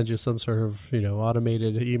they just send you some sort of,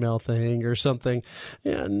 automated email thing or something.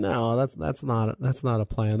 Yeah, no, that's not a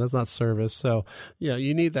plan. That's not service. So,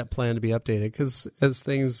 you need that plan to be updated, because as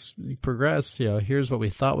things progress, here's what we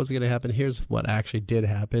thought was going to happen. Here's what actually did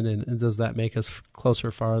happen. And does that make us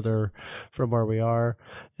closer, farther from where we are?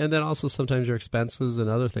 And then also sometimes your expenses and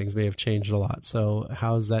other things may have changed a lot. So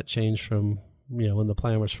how has that changed from when the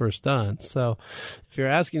plan was first done? So if you're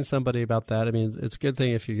asking somebody about that, I mean, it's a good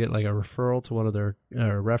thing if you get like a referral to one of their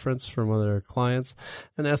reference from one of their clients,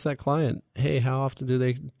 and ask that client, hey, how often do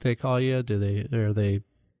they call you? Are they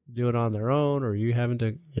do it on their own, or are you having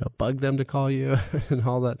to bug them to call you and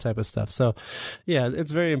all that type of stuff? So yeah,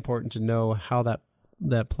 it's very important to know how that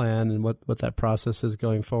plan and what that process is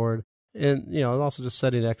going forward. And, also just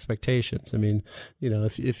setting expectations. I mean,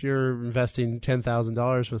 if you're investing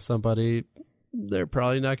 $10,000 with somebody, they're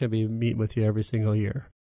probably not going to be meeting with you every single year.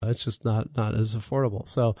 It's just not as affordable.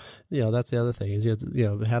 So, that's the other thing is you have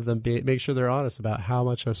to, have them make sure they're honest about how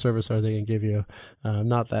much of service are they going to give you.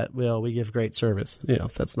 Not that, we give great service.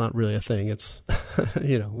 That's not really a thing. It's,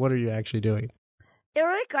 what are you actually doing?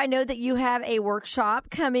 Eric, I know that you have a workshop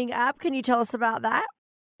coming up. Can you tell us about that?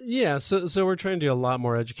 Yeah, so we're trying to do a lot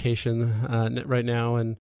more education right now,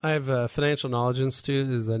 and I have Financial Knowledge Institute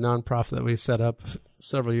is a nonprofit that we set up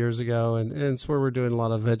several years ago, and it's where we're doing a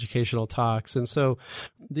lot of educational talks. And so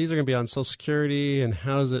these are going to be on Social Security and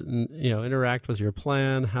how does it interact with your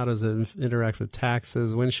plan? How does it interact with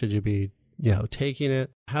taxes? When should you be taking it?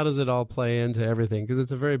 How does it all play into everything? Because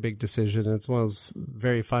it's a very big decision. It's one of those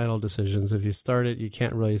very final decisions. If you start it, you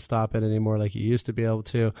can't really stop it anymore like you used to be able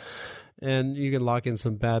to. And you can lock in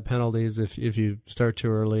some bad penalties if you start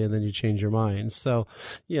too early and then you change your mind. So,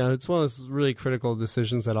 it's one of those really critical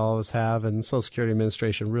decisions that all of us have. And Social Security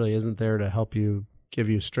Administration really isn't there to help you, give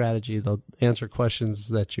you strategy. They'll answer questions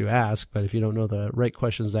that you ask, but if you don't know the right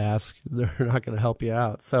questions to ask, they're not going to help you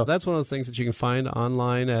out. So that's one of those things that you can find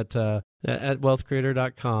online at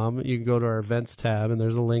wealthcreator.com. You can go to our events tab, and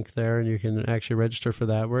there's a link there, and you can actually register for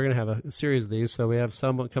that. We're going to have a series of these. So we have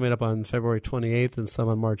some coming up on February 28th and some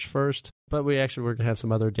on March 1st, but we're going to have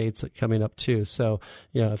some other dates coming up too. So,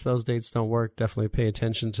 if those dates don't work, definitely pay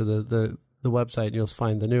attention to the website, and you'll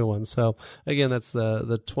find the new one. So again, that's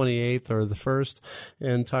the 28th or the 1st,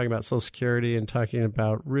 and talking about Social Security and talking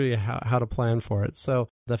about really how to plan for it. So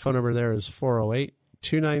the phone number there is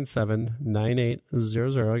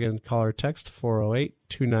 408-297-9800. Again, call or text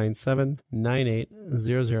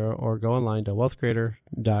 408-297-9800, or go online to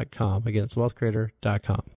wealthcreator.com. Again, it's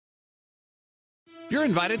wealthcreator.com. You're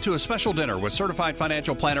invited to a special dinner with certified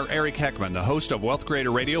financial planner Eric Heckman, the host of Wealth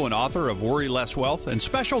Creator Radio and author of Worry Less Wealth, and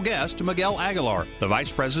special guest Miguel Aguilar, the vice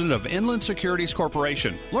president of Inland Securities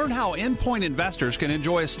Corporation. Learn how Endpoint investors can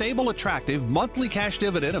enjoy a stable, attractive monthly cash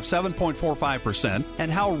dividend of 7.45%, and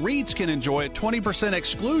how REITs can enjoy a 20%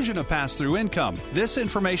 exclusion of pass-through income. This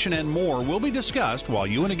information and more will be discussed while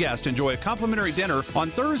you and a guest enjoy a complimentary dinner on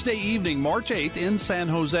Thursday evening, March 8th in San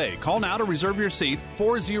Jose. Call now to reserve your seat,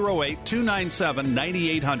 408-297-9800.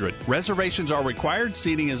 Reservations are required.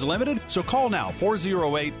 Seating is limited. So call now,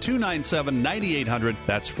 408-297-9800.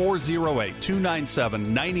 That's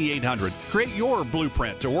 408-297-9800. Create your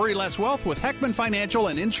blueprint to worry less wealth with Heckman Financial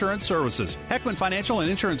and Insurance Services. Heckman Financial and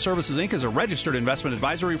Insurance Services, Inc. is a registered investment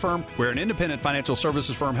advisory firm. We're an independent financial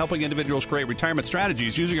services firm helping individuals create retirement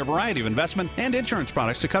strategies using a variety of investment and insurance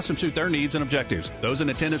products to custom suit their needs and objectives. Those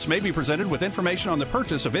in attendance may be presented with information on the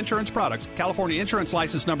purchase of insurance products. California Insurance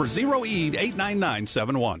License Number 0E89971.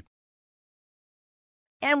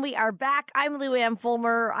 And we are back. I'm Lou Ann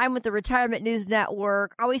Fulmer. I'm with the Retirement News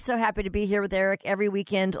Network. Always so happy to be here with Eric every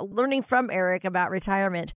weekend, learning from Eric about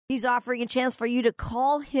retirement. He's offering a chance for you to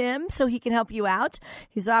call him so he can help you out.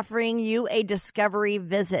 He's offering you a discovery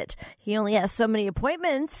visit. He only has so many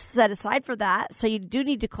appointments set aside for that, so you do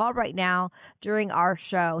need to call right now during our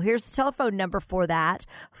show. Here's the telephone number for that,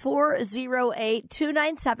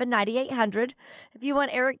 408-297-9800. If you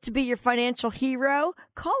want Eric to be your financial hero,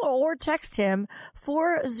 call or text him,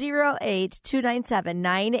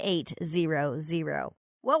 408-297-9800.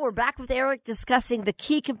 Well, we're back with Eric discussing the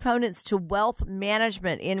key components to wealth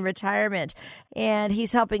management in retirement, and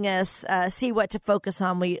he's helping us see what to focus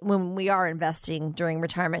on when we are investing during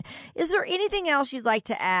retirement. Is there anything else you'd like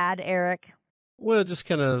to add, Eric? Well, just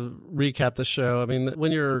kind of recap the show. I mean,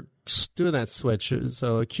 when you're doing that switch,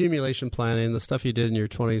 so accumulation planning, the stuff you did in your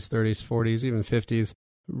 20s, 30s, 40s, even 50s,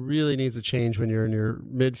 really needs to change when you're in your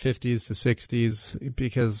mid-50s to 60s,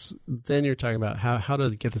 because then you're talking about how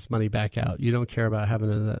to get this money back out. You don't care about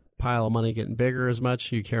having that pile of money getting bigger as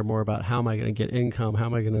much. You care more about how am I going to get income? How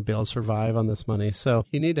am I going to be able to survive on this money? So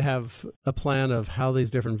you need to have a plan of how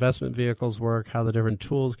these different investment vehicles work, how the different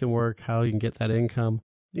tools can work, how you can get that income.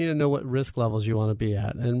 You need to know what risk levels you want to be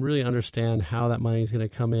at and really understand how that money is going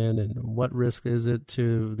to come in and what risk is it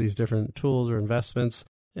to these different tools or investments.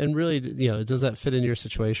 And really, does that fit in your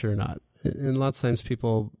situation or not? And lots of times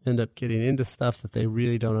people end up getting into stuff that they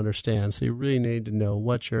really don't understand. So you really need to know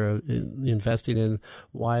what you're investing in,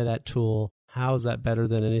 why that tool, how is that better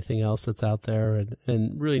than anything else that's out there,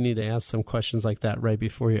 and really need to ask some questions like that right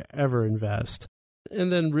before you ever invest. And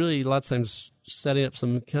then really lots of times setting up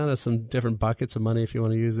some different buckets of money, if you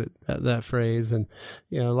want to use it, that phrase. And,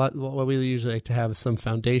 what we usually like to have is some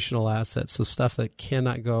foundational assets. So stuff that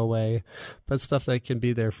cannot go away, but stuff that can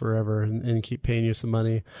be there forever and keep paying you some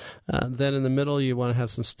money. Then in the middle, you want to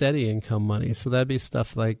have some steady income money. So that'd be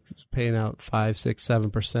stuff like paying out 5, 6,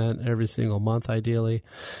 7% every single month, ideally.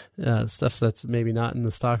 Stuff that's maybe not in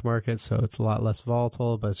the stock market, so it's a lot less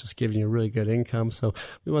volatile, but it's just giving you really good income. So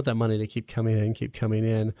we want that money to keep coming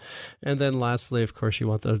in. And then lastly, of course, you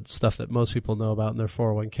want the stuff that most people know about in their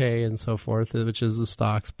 401k and so forth, which is the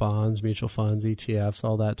stocks, bonds, mutual funds, ETFs,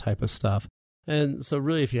 all that type of stuff. And so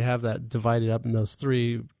really, if you have that divided up in those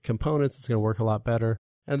three components, it's going to work a lot better.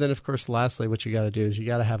 And then, of course, lastly, what you got to do is you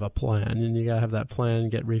got to have a plan, and you got to have that plan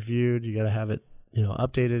get reviewed. You got to have it,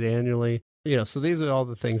 updated annually. So these are all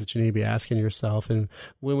the things that you need to be asking yourself. And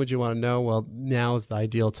when would you want to know? Well, now is the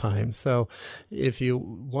ideal time. So if you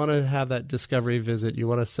want to have that discovery visit, you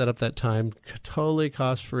want to set up that time totally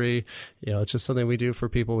cost-free. It's just something we do for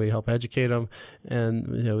people. We help educate them. And,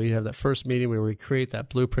 we have that first meeting where we create that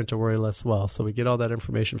blueprint to worry less wealth. So we get all that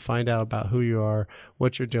information, find out about who you are,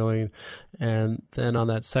 what you're doing. And then on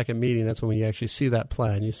that second meeting, that's when you actually see that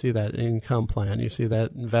plan. You see that income plan. You see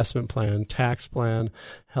that investment plan, tax plan,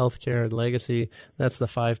 healthcare, legacy. That's the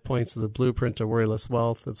 5 points of the blueprint to worry less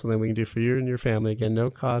wealth. That's something we can do for you and your family. Again, no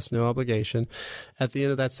cost, no obligation. At the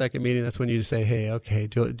end of that second meeting, that's when you say, hey, okay,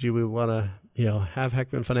 do we want to have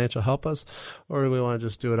Heckman Financial help us, or do we want to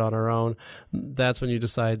just do it on our own? That's when you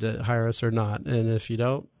decide to hire us or not. And if you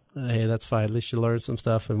don't, hey, that's fine. At least you learned some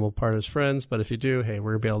stuff and we'll part as friends. But if you do, hey,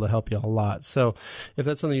 we're going to be able to help you a lot. So if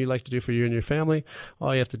that's something you'd like to do for you and your family,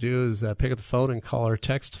 all you have to do is pick up the phone and call or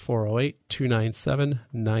text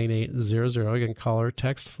 408-297-9800. Again, call or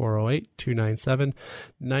text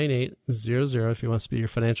 408-297-9800 if you want us to be your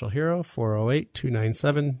financial hero,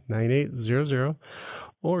 408-297-9800.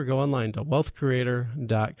 Or go online to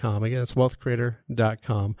wealthcreator.com. Again, it's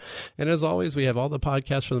wealthcreator.com. And as always, we have all the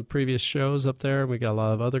podcasts from the previous shows up there. We got a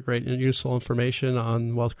lot of other great and useful information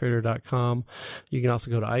on wealthcreator.com. You can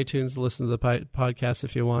also go to iTunes to listen to the podcast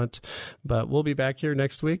if you want. But we'll be back here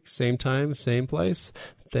next week, same time, same place.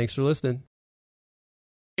 Thanks for listening.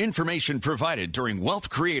 Information provided during Wealth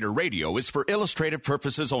Creator Radio is for illustrative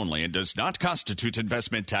purposes only and does not constitute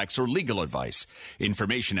investment, tax, or legal advice.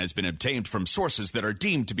 Information has been obtained from sources that are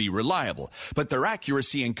deemed to be reliable, but their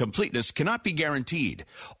accuracy and completeness cannot be guaranteed.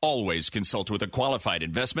 Always consult with a qualified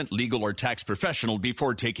investment, legal, or tax professional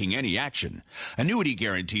before taking any action. Annuity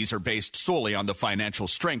guarantees are based solely on the financial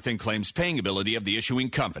strength and claims paying ability of the issuing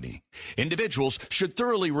company. Individuals should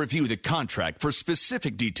thoroughly review the contract for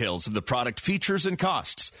specific details of the product features and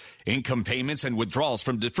costs. Income payments and withdrawals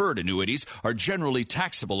from deferred annuities are generally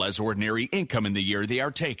taxable as ordinary income in the year they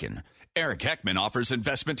are taken. Eric Heckman offers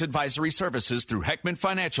investment advisory services through Heckman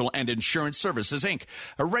Financial and Insurance Services, Inc.,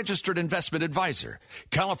 a registered investment advisor.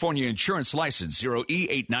 California Insurance License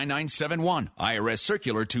 0E89971, IRS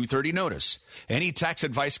Circular 230 Notice. Any tax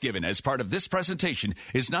advice given as part of this presentation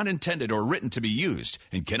is not intended or written to be used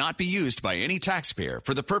and cannot be used by any taxpayer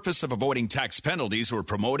for the purpose of avoiding tax penalties or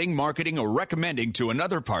promoting, marketing, or recommending to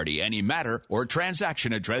another party any matter or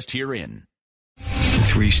transaction addressed herein.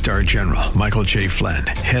 3-star General Michael J. Flynn,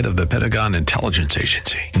 head of the Pentagon Intelligence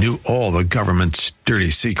Agency, knew all the government's dirty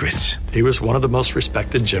secrets. He was one of the most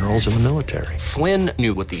respected generals in the military. Flynn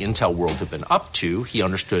knew what the intel world had been up to. He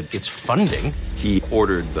understood its funding. He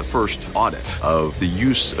ordered the first audit of the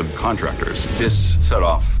use of contractors. This set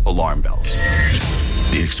off alarm bells.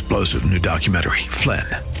 The explosive new documentary, Flynn,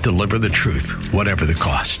 Deliver the Truth, Whatever the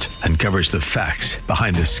Cost, uncovers the facts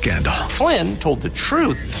behind this scandal. Flynn told the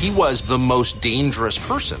truth. He was the most dangerous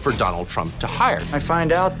person for Donald Trump to hire. I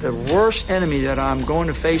find out the worst enemy that I'm going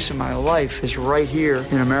to face in my life is right here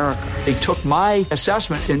in America. They took my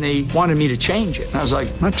assessment and they wanted me to change it. And I was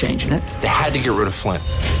like, I'm not changing it. They had to get rid of Flynn.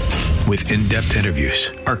 With in-depth interviews,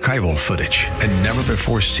 archival footage, and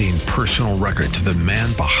never-before-seen personal records of the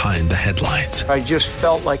man behind the headlines. I just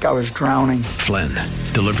felt like I was drowning. Flynn,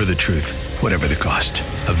 deliver the truth, whatever the cost.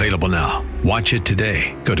 Available now. Watch it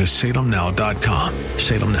today. Go to salemnow.com.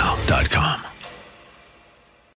 salemnow.com.